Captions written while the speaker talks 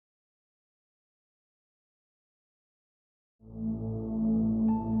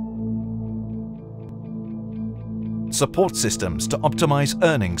built support systems to optimize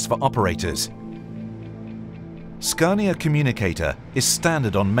earnings for operators. Scania Communicator is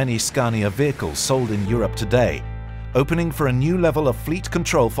standard on many Scania vehicles sold in Europe today, opening for a new level of fleet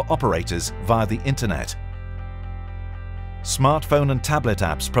control for operators via the internet. Smartphone and tablet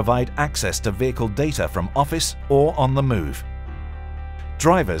apps provide access to vehicle data from office or on the move.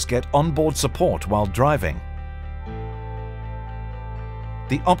 Drivers get onboard support while driving.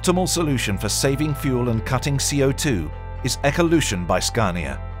 The optimal solution for saving fuel and cutting CO2 is Ecolution by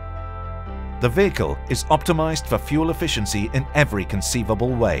Scania. The vehicle is optimized for fuel efficiency in every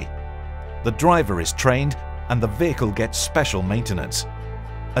conceivable way. The driver is trained and the vehicle gets special maintenance.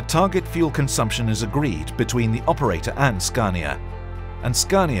 A target fuel consumption is agreed between the operator and Scania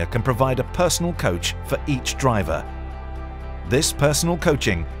can provide a personal coach for each driver. This personal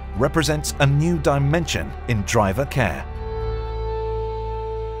coaching represents a new dimension in driver care.